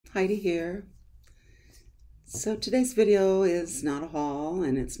Heidi here. So today's video is not a haul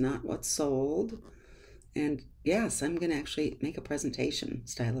and it's not what's sold. And yes, I'm going to actually make a presentation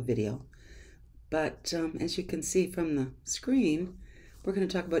style of video. But as you can see from the screen, we're going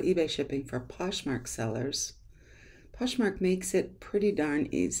to talk about eBay shipping for Poshmark sellers. Poshmark makes it pretty darn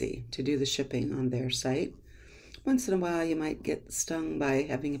easy to do the shipping on their site. Once in a while you might get stung by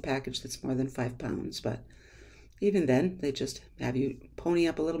having a package that's more than 5 pounds, but even then, they just have you pony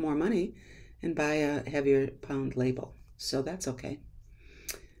up a little more money and buy a heavier pound label. So that's okay.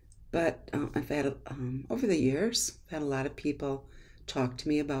 But I've had, over the years, I've had a lot of people talk to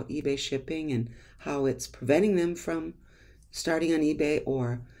me about eBay shipping and how it's preventing them from starting on eBay,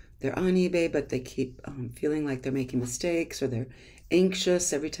 or they're on eBay, but they keep feeling like they're making mistakes, or they're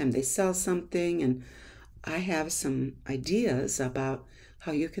anxious every time they sell something. And I have some ideas about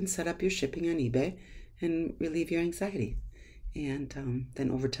how you can set up your shipping on eBay and relieve your anxiety. And then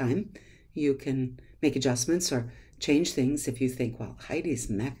over time, you can make adjustments or change things. If you think, well, Heidi's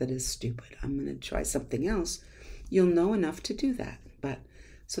method is stupid, I'm going to try something else, you'll know enough to do that. But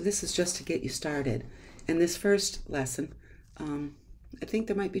so this is just to get you started. And this first lesson, I think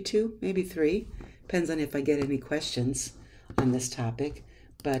there might be 2, maybe 3. Depends on if I get any questions on this topic.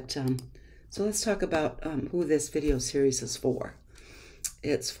 But so let's talk about who this video series is for.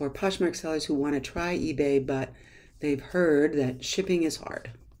 It's for Poshmark sellers who want to try eBay, but they've heard that shipping is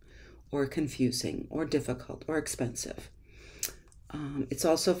hard or confusing or difficult or expensive. It's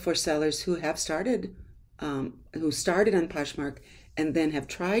also for sellers who have started on Poshmark and then have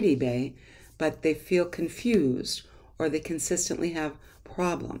tried eBay, but they feel confused or they consistently have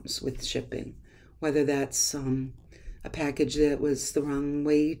problems with shipping, whether that's a package that was the wrong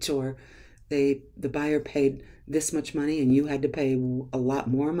weight, or the buyer paid this much money and you had to pay a lot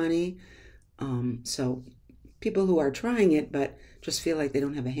more money. So people who are trying it but just feel like they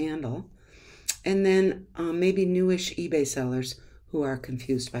don't have a handle. And then maybe newish eBay sellers who are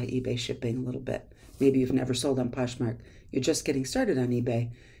confused by eBay shipping a little bit. Maybe you've never sold on Poshmark. You're just getting started on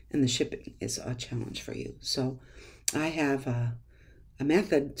eBay and the shipping is a challenge for you. So I have a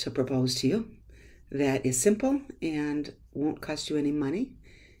method to propose to you that is simple and won't cost you any money,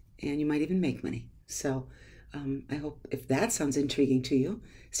 and you might even make money. So I hope if that sounds intriguing to you,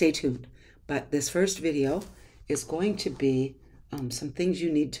 stay tuned. But this first video is going to be some things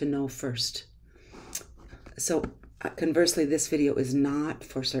you need to know first. So conversely, this video is not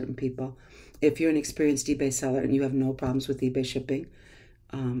for certain people. If you're an experienced eBay seller and you have no problems with eBay shipping,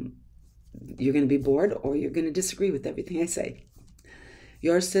 you're going to be bored or you're going to disagree with everything I say.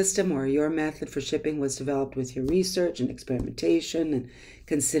 Your system or your method for shipping was developed with your research and experimentation and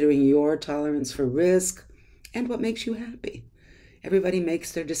considering your tolerance for risk and what makes you happy. Everybody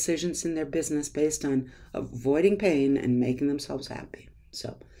makes their decisions in their business based on avoiding pain and making themselves happy.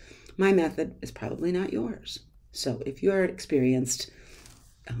 So my method is probably not yours. So if you're experienced,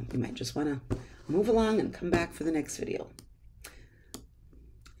 you might just want to move along and come back for the next video.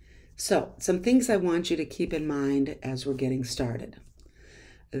 So some things I want you to keep in mind as we're getting started.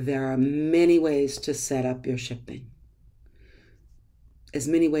 There are many ways to set up your shipping. As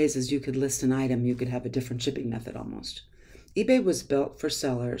many ways as you could list an item, you could have a different shipping method almost. eBay was built for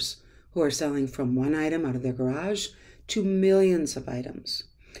sellers who are selling from one item out of their garage to millions of items.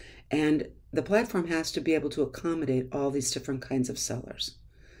 And the platform has to be able to accommodate all these different kinds of sellers,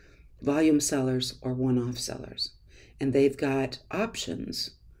 volume sellers or one-off sellers. And they've got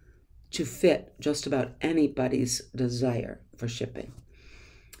options to fit just about anybody's desire for shipping.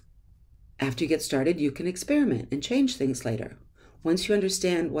 After you get started, you can experiment and change things later. Once you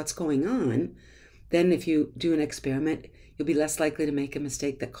understand what's going on, then if you do an experiment, you'll be less likely to make a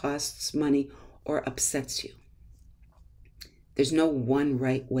mistake that costs money or upsets you. There's no one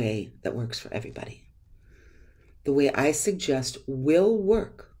right way that works for everybody. The way I suggest will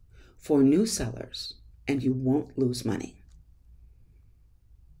work for new sellers, and you won't lose money.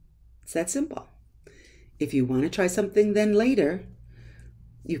 It's that simple. If you want to try something then later,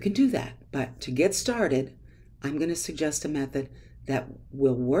 you can do that. But to get started, I'm going to suggest a method that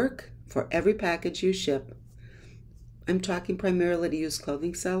will work for every package you ship. I'm talking primarily to used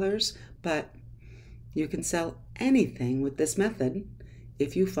clothing sellers, but you can sell anything with this method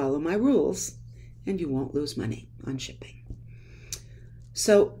if you follow my rules, and you won't lose money on shipping.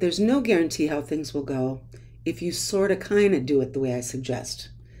 So there's no guarantee how things will go if you sort of kind of do it the way I suggest,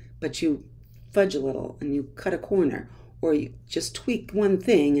 but you fudge a little and you cut a corner, or you just tweak one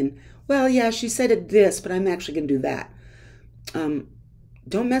thing and, well, yeah, she said it this, but I'm actually going to do that.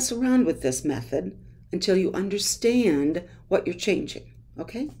 Don't mess around with this method until you understand what you're changing,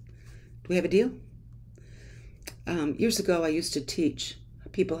 okay? Do we have a deal? Years ago, I used to teach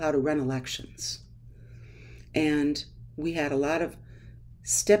people how to run elections. And we had a lot of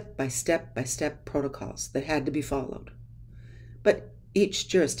step-by-step protocols that had to be followed. But each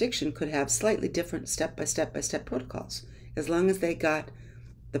jurisdiction could have slightly different step-by-step protocols, as long as they got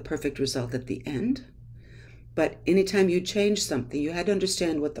the perfect result at the end. But anytime you changed something, you had to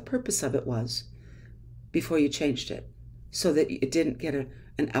understand what the purpose of it was before you changed it, so that it didn't get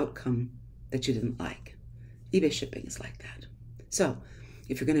an outcome that you didn't like. eBay shipping is like that. So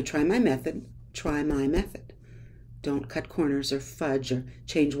if you're going to try my method, try my method. Don't cut corners or fudge or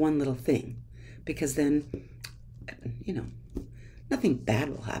change one little thing, because then, nothing bad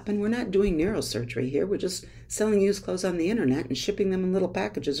will happen. We're not doing neurosurgery here. We're just selling used clothes on the internet and shipping them in little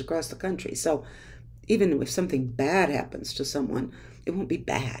packages across the country. So even if something bad happens to someone, it won't be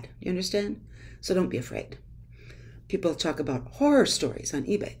bad. You understand? So don't be afraid. People talk about horror stories on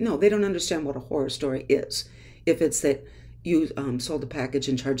eBay. No, they don't understand what a horror story is. If it's that you sold a package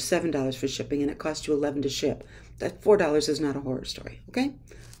and charged $7 for shipping and it cost you $11 to ship, that $4 is not a horror story, okay?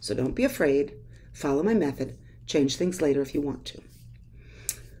 So don't be afraid. Follow my method. Change things later if you want to.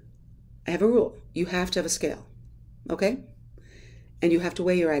 I have a rule. You have to have a scale, okay? And you have to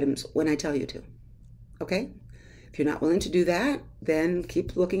weigh your items when I tell you to, okay? If you're not willing to do that, then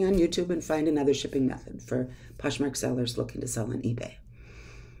keep looking on YouTube and find another shipping method for Poshmark sellers looking to sell on eBay.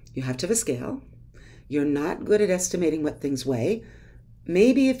 You have to have a scale. You're not good at estimating what things weigh.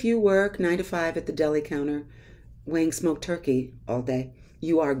 Maybe if you work 9 to 5 at the deli counter weighing smoked turkey all day,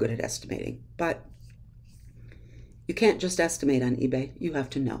 you are good at estimating. But you can't just estimate on eBay. You have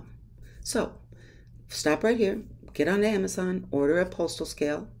to know. So stop right here. Get on Amazon. Order a postal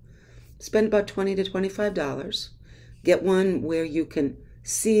scale. Spend about $20 to $25. Get one where you can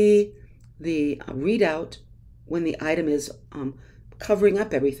see the readout when the item is covering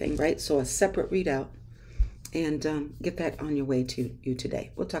up everything, right? So a separate readout. And get that on your way to you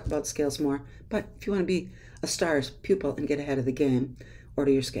today. We'll talk about scales more, but if you want to be a STARS pupil and get ahead of the game,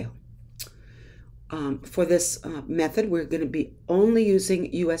 order your scale. For this method, we're going to be only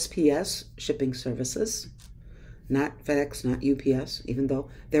using USPS shipping services, not FedEx, not UPS, even though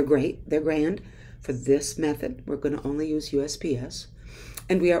they're great, they're grand. For this method, we're going to only use USPS,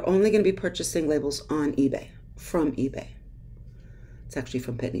 and we are only going to be purchasing labels on eBay, from eBay. It's actually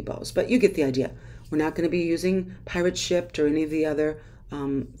from Pitney Bowes, but you get the idea. We're not going to be using Pirate Shipped or any of the other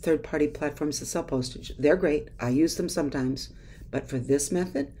third-party platforms that sell postage. They're great. I use them sometimes, but for this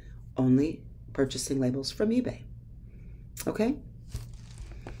method, only purchasing labels from eBay. Okay?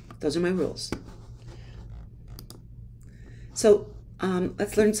 Those are my rules. So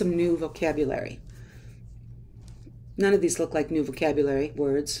let's learn some new vocabulary. None of these look like new vocabulary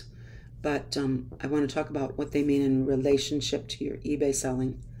words, but I want to talk about what they mean in relationship to your eBay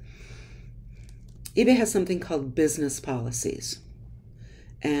selling. eBay has something called business policies,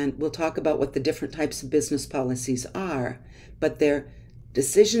 and we'll talk about what the different types of business policies are, but they're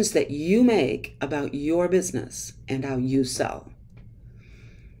decisions that you make about your business and how you sell.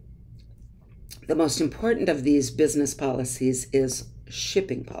 The most important of these business policies is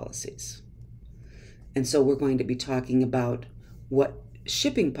shipping policies. And so we're going to be talking about what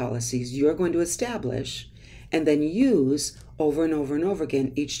shipping policies you're going to establish and then use over and over and over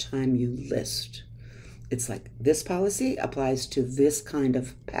again each time you list. It's like this policy applies to this kind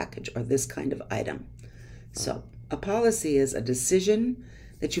of package or this kind of item. So a policy is a decision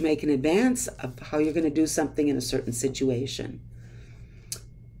that you make in advance of how you're going to do something in a certain situation.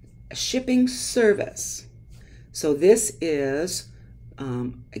 A shipping service. So this is,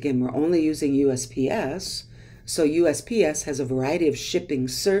 again, we're only using USPS. So USPS has a variety of shipping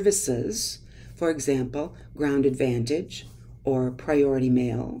services. For example, Ground Advantage or Priority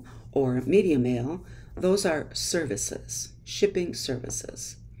Mail or Media Mail. Those are services, shipping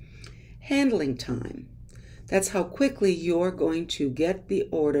services. Handling time. That's how quickly you're going to get the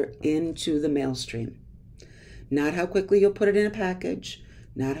order into the mail stream. Not how quickly you'll put it in a package,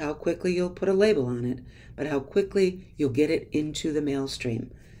 not how quickly you'll put a label on it, but how quickly you'll get it into the mail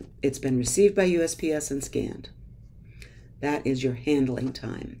stream. It's been received by USPS and scanned. That is your handling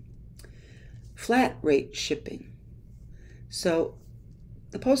time. Flat rate shipping. So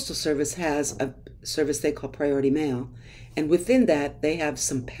the Postal Service has a service they call Priority Mail, and within that they have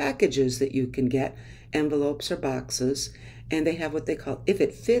some packages that you can get, envelopes or boxes, and they have what they call, if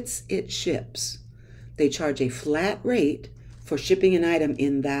it fits, it ships. They charge a flat rate for shipping an item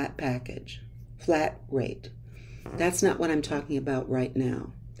in that package. Flat rate. That's not what I'm talking about right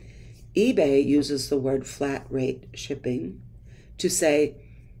now. eBay uses the word flat rate shipping to say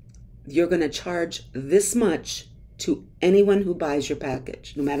you're going to charge this much to anyone who buys your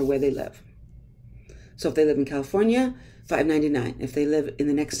package, no matter where they live. So if they live in California, $5.99. If they live in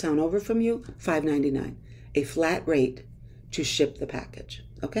the next town over from you, $5.99. A flat rate to ship the package,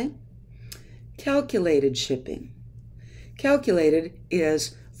 okay? Calculated shipping. Calculated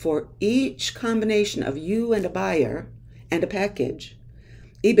is for each combination of you and a buyer and a package,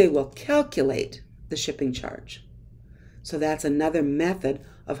 eBay will calculate the shipping charge. So that's another method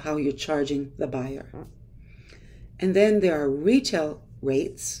of how you're charging the buyer. And then there are retail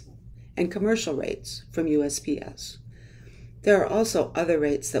rates and commercial rates from USPS. There are also other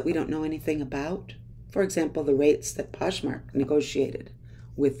rates that we don't know anything about. For example, the rates that Poshmark negotiated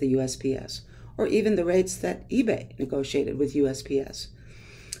with the USPS, or even the rates that eBay negotiated with USPS.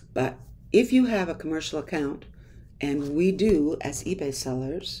 But if you have a commercial account, and we do as eBay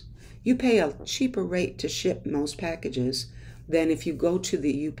sellers, you pay a cheaper rate to ship most packages than if you go to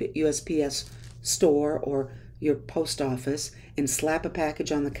the USPS store or your post office and slap a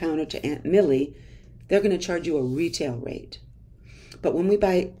package on the counter to Aunt Millie. They're going to charge you a retail rate. But when we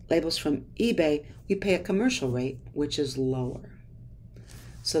buy labels from eBay, we pay a commercial rate, which is lower.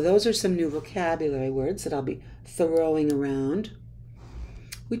 So those are some new vocabulary words that I'll be throwing around.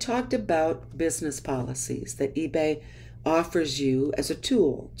 We talked about business policies that eBay offers you as a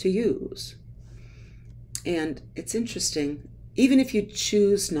tool to use. And it's interesting, even if you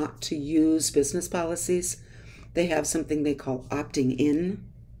choose not to use business policies, they have something they call opting in.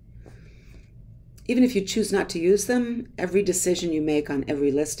 Even if you choose not to use them, every decision you make on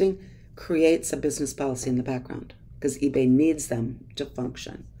every listing creates a business policy in the background because eBay needs them to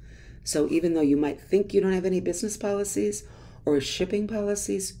function. So even though you might think you don't have any business policies or shipping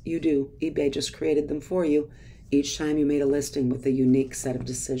policies, you do. eBay just created them for you each time you made a listing with a unique set of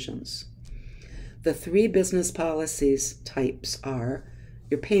decisions. The 3 business policies types are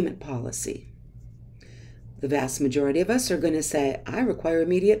your payment policy. The vast majority of us are going to say, I require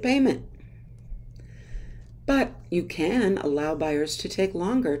immediate payment. But you can allow buyers to take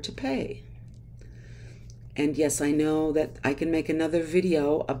longer to pay. And yes, I know that I can make another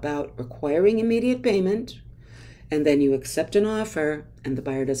video about requiring immediate payment, and then you accept an offer and the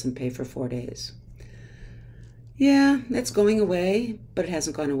buyer doesn't pay for 4 days. Yeah, that's going away, but it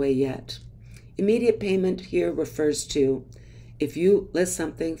hasn't gone away yet. Immediate payment here refers to if you list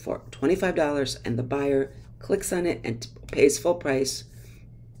something for $25 and the buyer clicks on it and pays full price,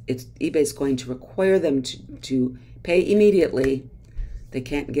 eBay's going to require them to pay immediately. They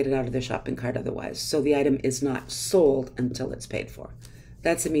can't get it out of their shopping cart otherwise. So the item is not sold until it's paid for.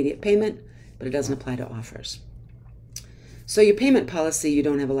 That's immediate payment, but it doesn't apply to offers. So your payment policy, you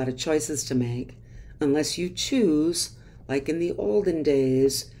don't have a lot of choices to make unless you choose, like in the olden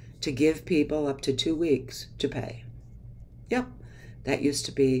days, to give people up to 2 weeks to pay. Yep, that used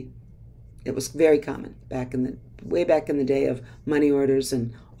to be, it was very common way back in the day of money orders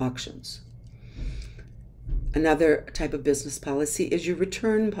and auctions. Another type of business policy is your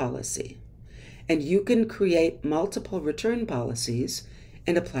return policy. And you can create multiple return policies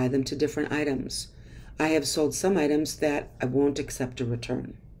and apply them to different items. I have sold some items that I won't accept a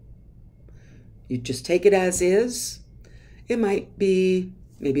return. You just take it as is. It might be,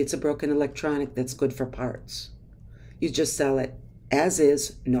 maybe it's a broken electronic that's good for parts. You just sell it as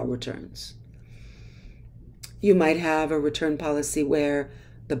is, no returns. You might have a return policy where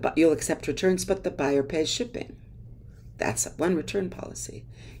you'll accept returns, but the buyer pays shipping. That's one return policy.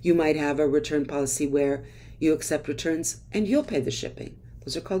 You might have a return policy where you accept returns and you'll pay the shipping.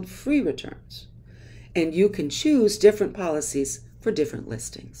 Those are called free returns. And you can choose different policies for different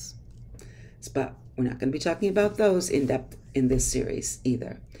listings. But we're not going to be talking about those in depth in this series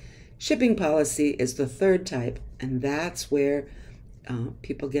either. Shipping policy is the 3rd type, and that's where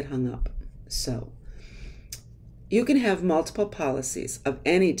people get hung up. So you can have multiple policies of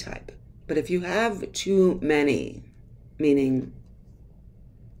any type, but if you have too many, meaning,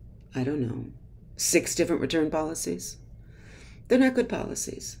 I don't know, 6 different return policies, they're not good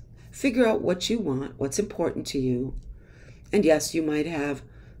policies. Figure out what you want, what's important to you. And yes, you might have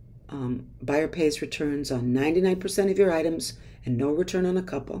buyer pays returns on 99% of your items and no return on a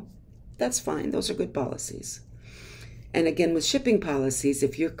couple. That's fine. Those are good policies. And again, with shipping policies,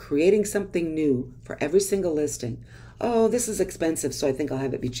 if you're creating something new for every single listing, oh, this is expensive, so I think I'll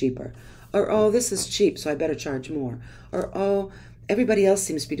have it be cheaper. Or, oh, this is cheap, so I better charge more. Or, oh, everybody else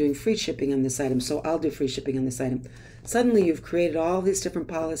seems to be doing free shipping on this item, so I'll do free shipping on this item. Suddenly you've created all these different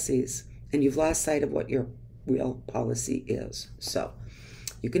policies, and you've lost sight of what your real policy is. So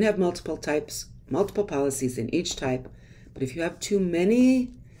you can have multiple types, multiple policies in each type, but if you have too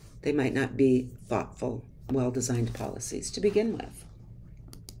many, they might not be thoughtful, well-designed policies to begin with.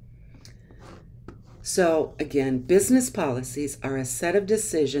 So again, business policies are a set of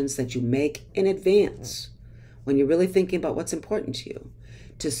decisions that you make in advance when you're really thinking about what's important to you,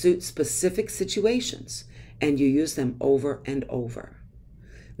 to suit specific situations, and you use them over and over.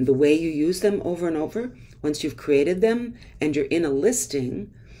 And the way you use them over and over, once you've created them and you're in a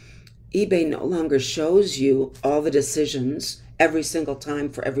listing, eBay no longer shows you all the decisions every single time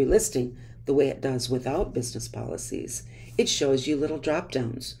for every listing the way it does without business policies. It shows you little drop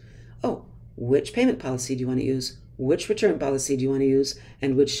downs. Oh, which payment policy do you want to use? Which return policy do you want to use?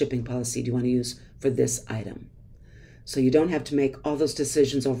 And which shipping policy do you want to use for this item? So you don't have to make all those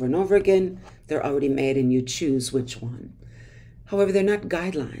decisions over and over again. They're already made and you choose which one. However, they're not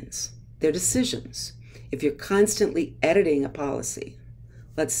guidelines. They're decisions. If you're constantly editing a policy,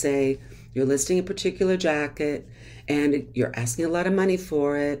 let's say you're listing a particular jacket and you're asking a lot of money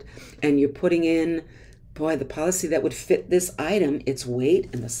for it and you're putting in, boy, the policy that would fit this item, its weight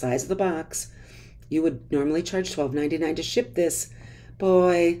and the size of the box, you would normally charge $12.99 to ship this.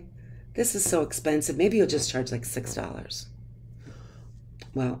 Boy, this is so expensive. Maybe you'll just charge like $6.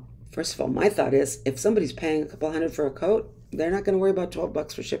 Well, first of all, my thought is if somebody's paying a couple hundred for a coat, they're not going to worry about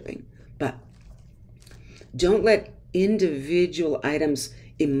 $12 for shipping. But don't let individual items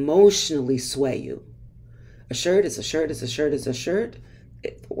emotionally sway you. A shirt is a shirt is a shirt is a shirt.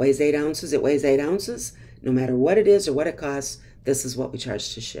 It weighs 8 ounces. It weighs 8 ounces. No matter what it is or what it costs, this is what we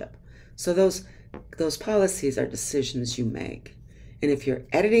charge to ship. So those policies are decisions you make. And if you're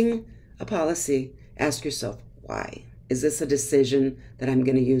editing a policy, ask yourself, why? Is this a decision that I'm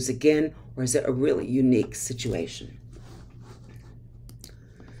going to use again, or is it a really unique situation?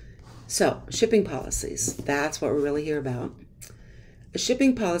 So, shipping policies, that's what we're really here about. A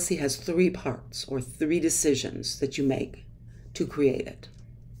shipping policy has 3 parts or 3 decisions that you make to create it.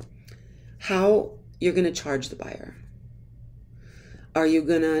 How you're going to charge the buyer. Are you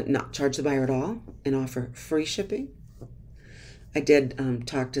going to not charge the buyer at all and offer free shipping? I did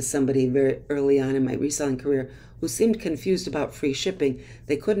talk to somebody very early on in my reselling career who seemed confused about free shipping.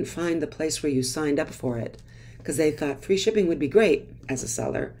 They couldn't find the place where you signed up for it because they thought free shipping would be great as a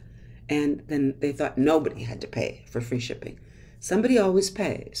seller, and then they thought nobody had to pay for free shipping. Somebody always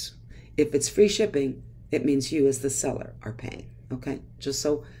pays. If it's free shipping, it means you as the seller are paying, okay? Just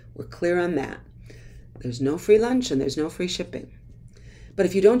so we're clear on that. There's no free lunch and there's no free shipping. But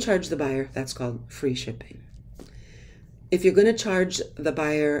if you don't charge the buyer, that's called free shipping. If you're going to charge the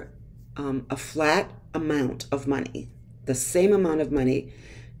buyer a flat amount of money, the same amount of money,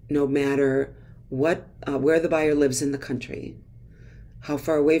 no matter what, where the buyer lives in the country, how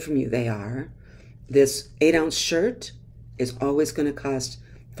far away from you they are, this 8-ounce shirt is always going to cost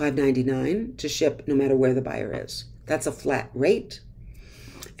 $5.99 to ship no matter where the buyer is. That's a flat rate.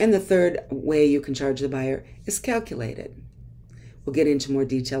 And the third way you can charge the buyer is calculated. We'll get into more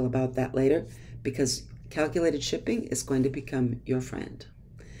detail about that later because calculated shipping is going to become your friend.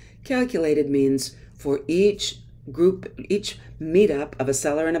 Calculated means for each group, each meetup of a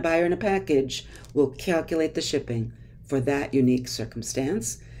seller and a buyer in a package, we'll calculate the shipping for that unique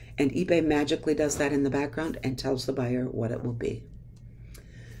circumstance. And eBay magically does that in the background and tells the buyer what it will be.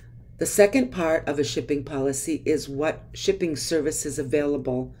 The second part of a shipping policy is what shipping service is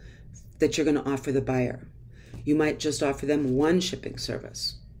available that you're going to offer the buyer. You might just offer them one shipping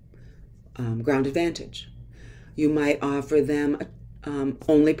service, Ground Advantage. You might offer them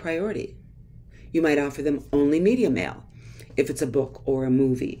only priority. You might offer them only media mail if it's a book or a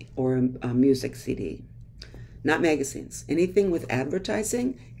movie or a music CD. Not magazines. Anything with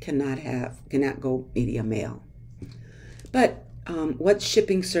advertising cannot go media mail. But what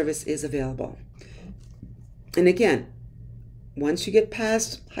shipping service is available? And again, once you get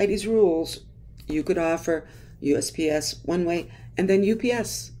past Heidi's rules, you could offer USPS one way and then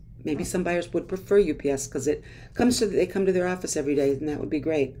UPS. Maybe some buyers would prefer UPS because they come to their office every day, and that would be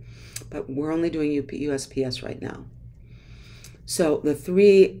great. But we're only doing USPS right now. So the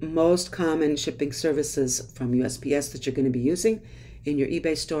 3 most common shipping services from USPS that you're going to be using in your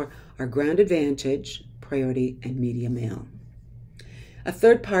eBay store are Ground Advantage, Priority, and Media Mail. A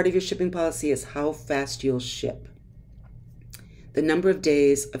third part of your shipping policy is how fast you'll ship. The number of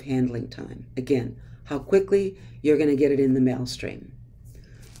days of handling time. Again, how quickly you're going to get it in the mail stream.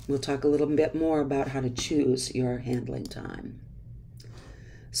 We'll talk a little bit more about how to choose your handling time.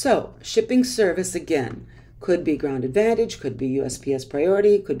 So, shipping service, again, could be Ground Advantage, could be USPS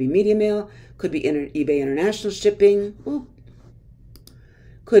Priority, could be Media Mail, could be eBay International Shipping,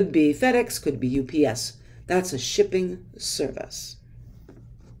 could be FedEx, could be UPS. That's a shipping service.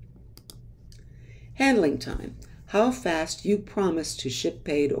 Handling time. How fast you promise to ship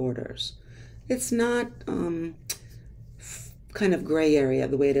paid orders. It's not kind of gray area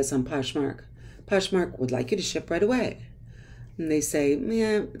the way it is on Poshmark. Poshmark would like you to ship right away. And they say,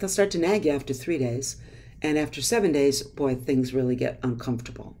 yeah, they'll start to nag you after 3 days. And after 7 days, boy, things really get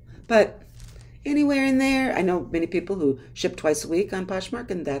uncomfortable. But anywhere in there, I know many people who ship twice a week on Poshmark,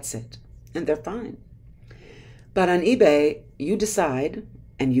 and that's it. And they're fine. But on eBay, you decide,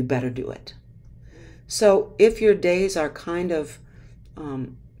 and you better do it. So if your days are kind of,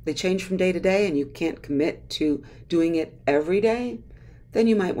 they change from day to day and you can't commit to doing it every day, then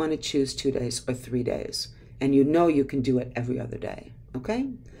you might want to choose 2 days or 3 days. And you know you can do it every other day, okay?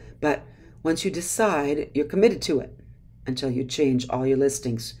 But once you decide, you're committed to it until you change all your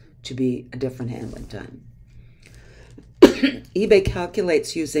listings to be a different handling time. eBay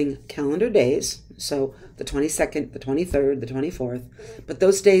calculates using calendar days, so the 22nd, the 23rd, the 24th, but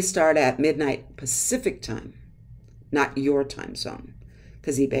those days start at midnight Pacific time, not your time zone,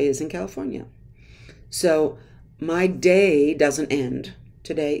 because eBay is in California. So my day doesn't end.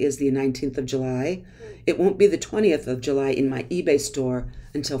 Today is the 19th of July. It won't be the 20th of July in my eBay store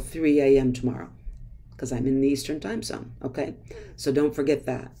until 3 a.m. tomorrow, because I'm in the Eastern time zone, okay? So don't forget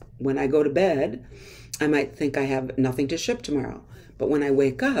that. When I go to bed, I might think I have nothing to ship tomorrow. But when I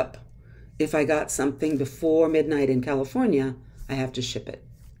wake up, if I got something before midnight in California, I have to ship it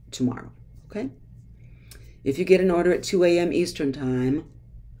tomorrow, okay? If you get an order at 2 a.m. Eastern time,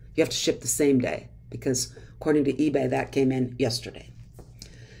 you have to ship the same day, because according to eBay, that came in yesterday.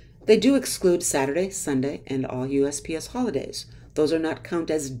 They do exclude Saturday, Sunday, and all USPS holidays. Those are not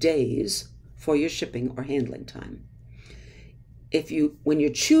counted as days for your shipping or handling time. When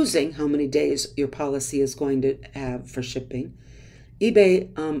you're choosing how many days your policy is going to have for shipping, eBay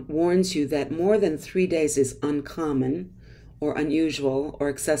warns you that more than 3 days is uncommon or unusual or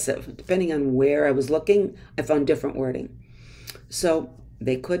excessive. Depending on where I was looking, I found different wording. So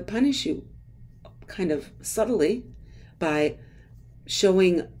they could punish you kind of subtly by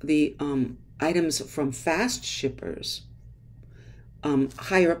showing the items from fast shippers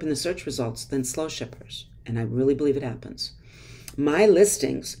higher up in the search results than slow shippers. And I really believe it happens. My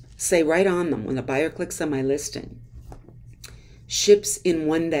listings say right on them, when the buyer clicks on my listing, ships in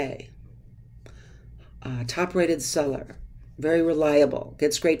 1 day, top-rated seller, very reliable,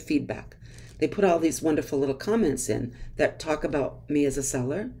 gets great feedback. They put all these wonderful little comments in that talk about me as a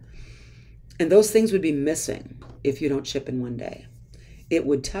seller, and those things would be missing if you don't ship in 1 day. It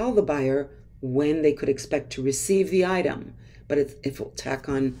would tell the buyer when they could expect to receive the item, but it will tack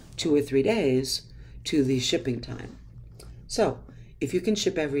on 2 or 3 days to the shipping time. So if you can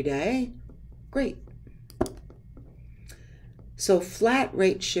ship every day, great. So flat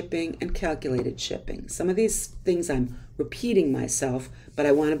rate shipping and calculated shipping. Some of these things I'm repeating myself, but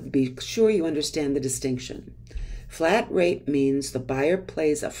I want to be sure you understand the distinction. Flat rate means the buyer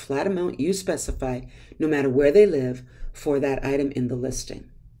pays a flat amount you specify, no matter where they live, for that item in the listing.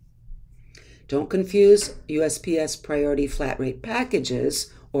 Don't confuse USPS priority flat rate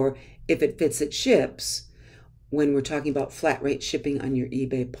packages, or if it fits, it ships, when we're talking about flat rate shipping on your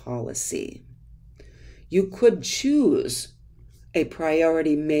eBay policy. You could choose a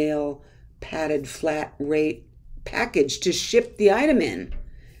priority mail padded flat rate package to ship the item in,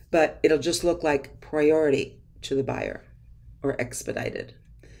 but it'll just look like priority to the buyer or expedited.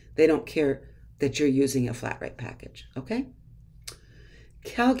 They don't care that you're using a flat rate package, okay?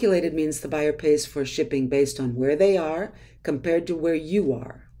 Calculated means the buyer pays for shipping based on where they are compared to where you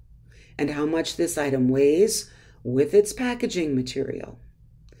are and how much this item weighs with its packaging material.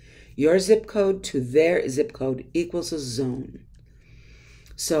 Your zip code to their zip code equals a zone.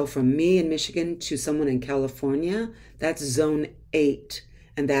 So from me in Michigan to someone in California, that's zone 8,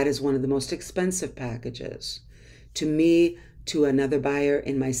 and that is one of the most expensive packages. To me, to another buyer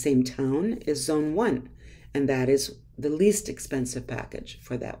in my same town is zone 1, and that is the least expensive package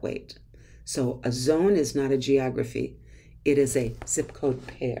for that weight. So a zone is not a geography, it is a zip code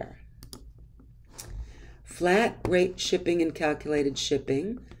pair. Flat rate shipping and calculated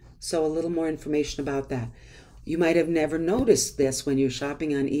shipping. So a little more information about that. You might have never noticed this when you're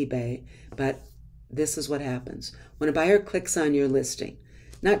shopping on eBay, but this is what happens. When a buyer clicks on your listing,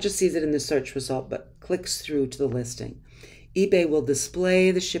 not just sees it in the search result, but clicks through to the listing, eBay will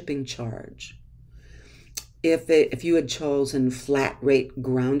display the shipping charge. If you had chosen flat rate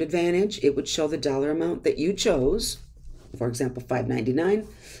ground advantage, it would show the dollar amount that you chose, for example, $5.99,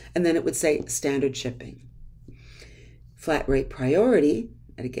 and then it would say standard shipping. Flat rate priority,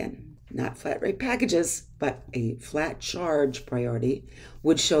 and again, not flat rate packages, but a flat charge priority,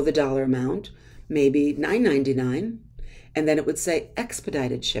 would show the dollar amount, maybe $9.99, and then it would say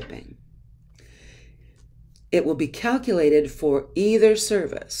expedited shipping. It will be calculated for either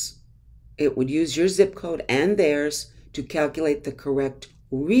service. It would use your zip code and theirs to calculate the correct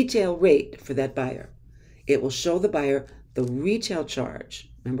retail rate for that buyer. It will show the buyer the retail charge.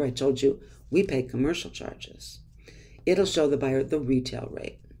 Remember I told you We pay commercial charges. It'll show the buyer the retail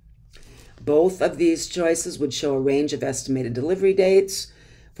rate. Both of these choices would show a range of estimated delivery dates.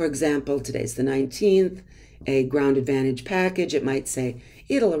 For example, today's the 19th. A Ground Advantage package, it might say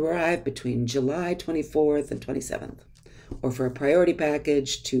it'll arrive between July 24th and 27th. Or for a priority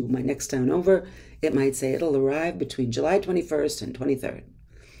package to my next town over, it might say it'll arrive between July 21st and 23rd.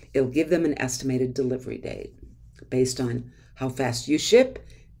 It'll give them an estimated delivery date based on how fast you ship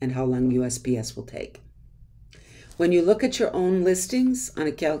and how long USPS will take. When you look at your own listings on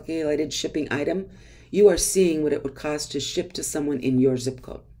a calculated shipping item, you are seeing what it would cost to ship to someone in your zip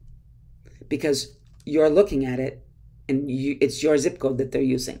code, because you're looking at it and it's your zip code that they're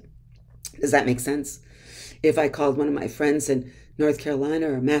using. Does that make sense? If I called one of my friends in North Carolina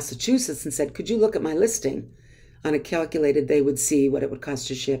or Massachusetts and said, could you look at my listing on a calculated, they would see what it would cost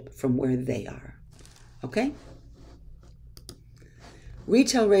to ship from where they are. Okay?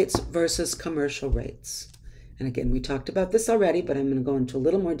 Retail rates versus commercial rates. And again, we talked about this already, but I'm going to go into a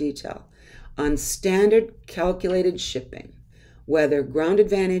little more detail. On standard calculated shipping, whether Ground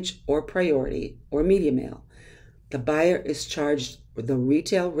Advantage or Priority or Media Mail, the buyer is charged the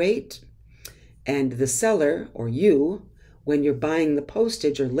retail rate, and the seller, or you, when you're buying the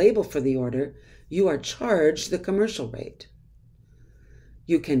postage or label for the order, you are charged the commercial rate.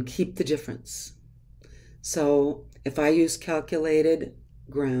 You can keep the difference. So if I use calculated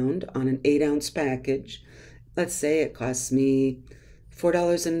ground on an 8-ounce package, let's say it costs me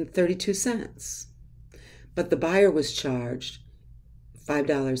 $4.32, but the buyer was charged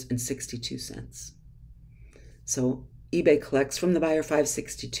 $5.62. So eBay collects from the buyer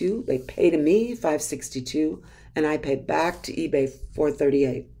 $5.62, they pay to me $5.62, and I pay back to eBay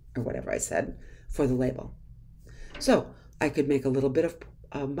 $4.38 or whatever I said for the label. So I could make a little bit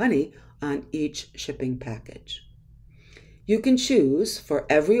of money on each shipping package. You can choose for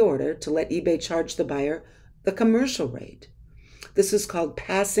every order to let eBay charge the buyer the commercial rate. This is called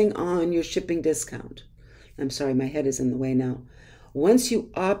passing on your shipping discount. I'm sorry, my head is in the way now. Once you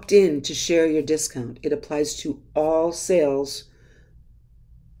opt in to share your discount, it applies to all sales.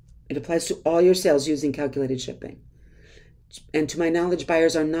 It applies to all your sales using calculated shipping. And to my knowledge,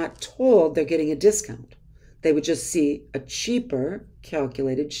 buyers are not told they're getting a discount. They would just see a cheaper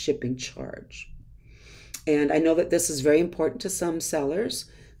calculated shipping charge. And I know that this is very important to some sellers.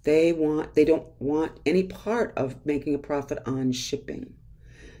 They don't want any part of making a profit on shipping.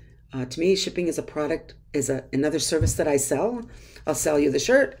 To me, shipping is a product, is another service that I sell. I'll sell you the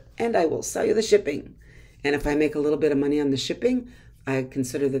shirt and I will sell you the shipping. And if I make a little bit of money on the shipping, I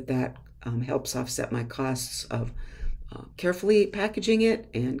consider that helps offset my costs of carefully packaging it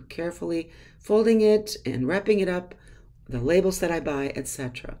and carefully folding it and wrapping it up, the labels that I buy,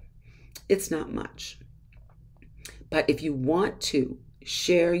 etc. It's not much. But if you want to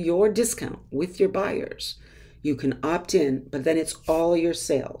share your discount with your buyers, you can opt in, but then it's all your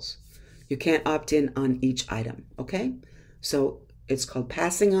sales. You can't opt in on each item, okay? So it's called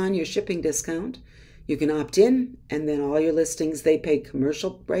passing on your shipping discount. You can opt in, and then all your listings, they pay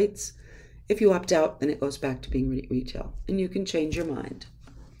commercial rates. If you opt out, then it goes back to being retail, and you can change your mind,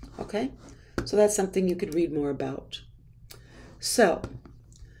 okay? So that's something you could read more about. So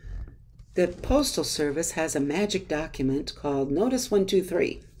the Postal Service has a magic document called Notice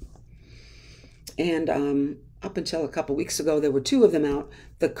 123. And up until a couple weeks ago, there were two of them out,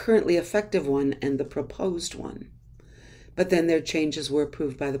 the currently effective one and the proposed one. But then their changes were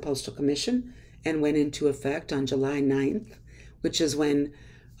approved by the Postal Commission and went into effect on July 9th, which is when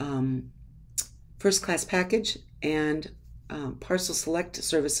First Class Package and Parcel Select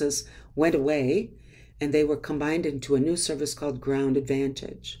services went away, and they were combined into a new service called Ground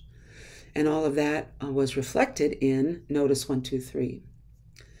Advantage. And all of that was reflected in Notice 123.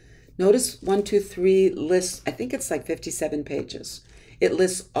 Notice 123 lists, I think it's like 57 pages. It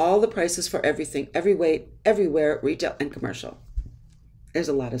lists all the prices for everything, every weight, everywhere, retail and commercial. There's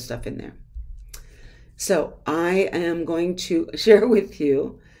a lot of stuff in there. So I am going to share with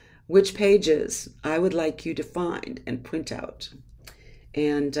you which pages I would like you to find and print out.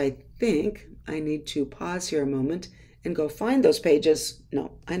 And I think I need to pause here a moment and go find those pages.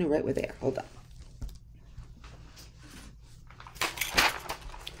 No, I know right where they are. Hold on.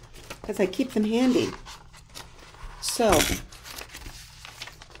 Because I keep them handy. So,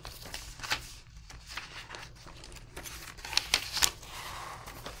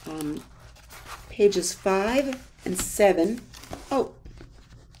 pages 5 and 7. Oh,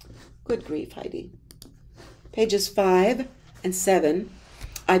 good grief, Heidi. Pages 5 and 7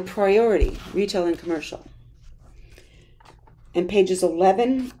 are priority, retail and commercial. And pages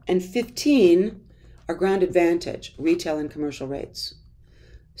 11 and 15 are Ground Advantage, retail and commercial rates.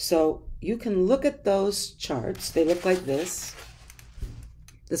 So you can look at those charts. They look like this.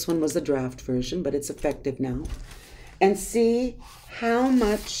 This one was the draft version, but it's effective now. And see how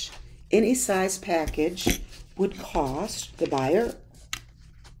much any size package would cost the buyer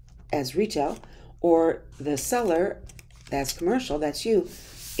as retail, or the seller, that's commercial, that's you,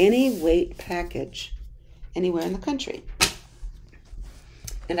 any weight package anywhere in the country.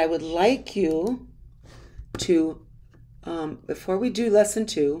 And I would like you to, before we do lesson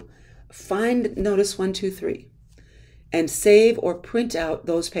 2, find notice 1, 2, 3 and save or print out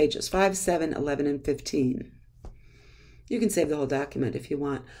those pages, 5, 7, 11, and 15. You can save the whole document if you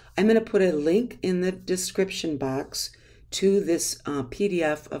want. I'm going to put a link in the description box to this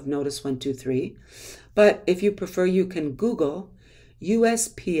PDF of Notice 1, 2, 3. But if you prefer, you can Google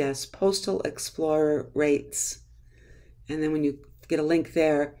USPS Postal Explorer rates. And then when you get a link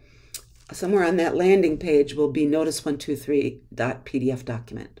there, somewhere on that landing page will be notice123.pdf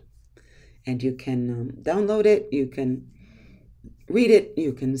document. And you can download it, you can read it,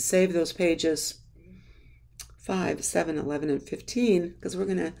 you can save those pages, 5, 7, 11, and 15, because we're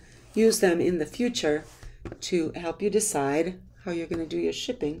going to use them in the future to help you decide how you're going to do your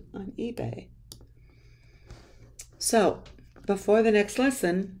shipping on eBay. So, before the next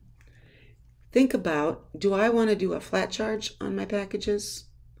lesson, think about, do I want to do a flat charge on my packages,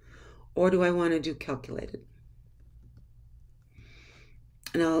 or do I want to do calculated?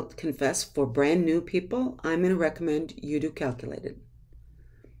 And I'll confess, for brand new people, I'm going to recommend you do calculated.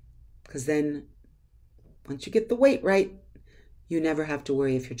 Because then, once you get the weight right, you never have to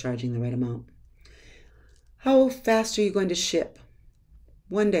worry if you're charging the right amount. How fast are you going to ship?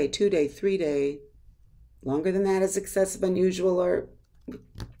 1 day, 2 day, 3 day? Longer than that is excessive, unusual, or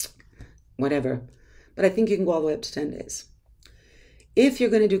whatever. But I think you can go all the way up to 10 days. If you're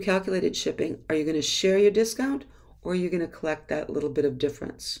going to do calculated shipping, are you going to share your discount, or are you going to collect that little bit of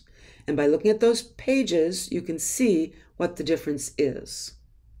difference? And by looking at those pages, you can see what the difference is.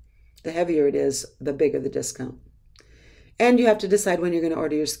 The heavier it is, the bigger the discount. And you have to decide when you're going to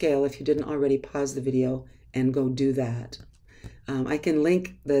order your scale if you didn't already pause the video and go do that. I can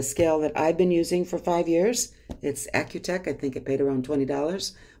link the scale that I've been using for 5 years. It's Accutech. I think it paid around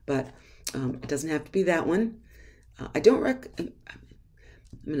 $20, but it doesn't have to be that one. I don't recommend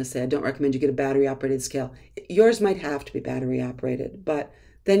you get a battery operated scale. Yours might have to be battery operated, but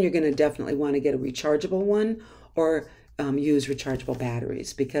then you're going to definitely want to get a rechargeable one, or use rechargeable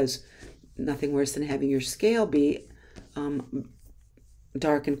batteries, because nothing worse than having your scale be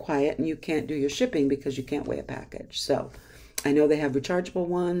dark and quiet and you can't do your shipping because you can't weigh a package. So I know they have rechargeable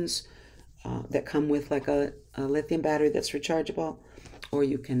ones that come with like a lithium battery that's rechargeable, or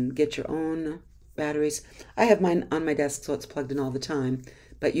you can get your own batteries. I have mine on my desk so it's plugged in all the time,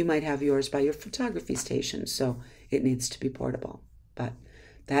 but you might have yours by your photography station, so it needs to be portable. But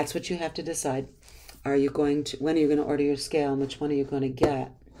that's what you have to decide. When are you going to order your scale, and which one are you going to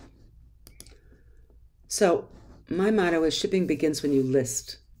get? So my motto is shipping begins when you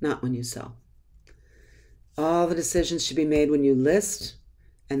list, not when you sell. All the decisions should be made when you list,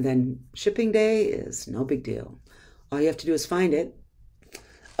 and then shipping day is no big deal. All you have to do is find it.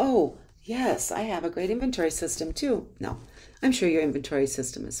 Oh, yes, I have a great inventory system too. No, I'm sure your inventory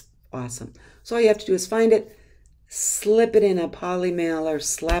system is awesome. So all you have to do is find it, slip it in a poly mailer,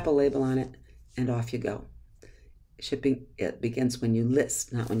 slap a label on it, and off you go. Shipping, it begins when you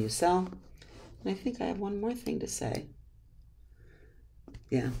list, not when you sell. And I think I have one more thing to say.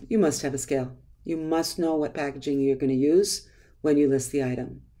 Yeah, you must have a scale. You must know what packaging you're going to use when you list the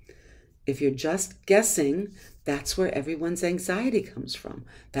item. If you're just guessing, that's where everyone's anxiety comes from.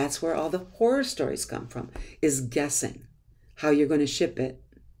 That's where all the horror stories come from, is guessing how you're going to ship it.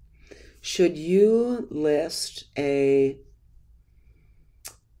 Should you list I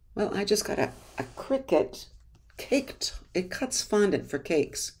just got a Cricut cake. It cuts fondant for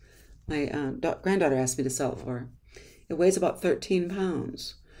cakes. My granddaughter asked me to sell it for her. It weighs about 13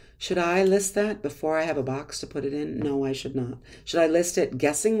 pounds. Should I list that before I have a box to put it in? No, I should not. Should I list it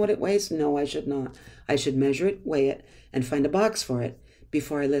guessing what it weighs? No, I should not. I should measure it, weigh it, and find a box for it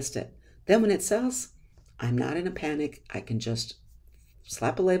before I list it. Then when it sells, I'm not in a panic. I can just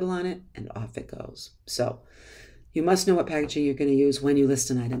slap a label on it and off it goes. So you must know what packaging you're going to use when you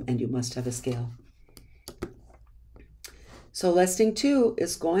list an item, and you must have a scale. So lesson 2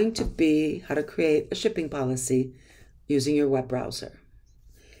 is going to be how to create a shipping policy using your web browser.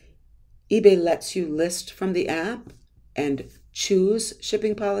 eBay lets you list from the app and choose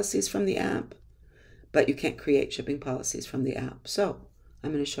shipping policies from the app, but you can't create shipping policies from the app. So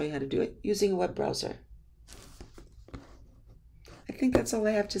I'm going to show you how to do it using a web browser. I think that's all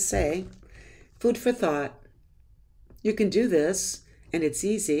I have to say. Food for thought. You can do this and it's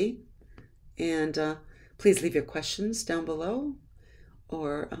easy. And please leave your questions down below,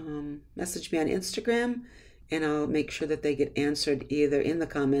 or message me on Instagram, and I'll make sure that they get answered either in the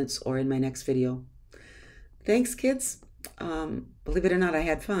comments or in my next video. Thanks, kids. Believe it or not, I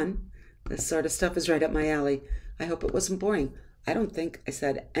had fun. This sort of stuff is right up my alley. I hope it wasn't boring. I don't think I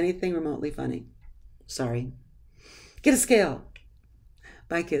said anything remotely funny. Sorry. Get a scale.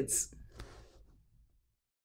 Bye, kids.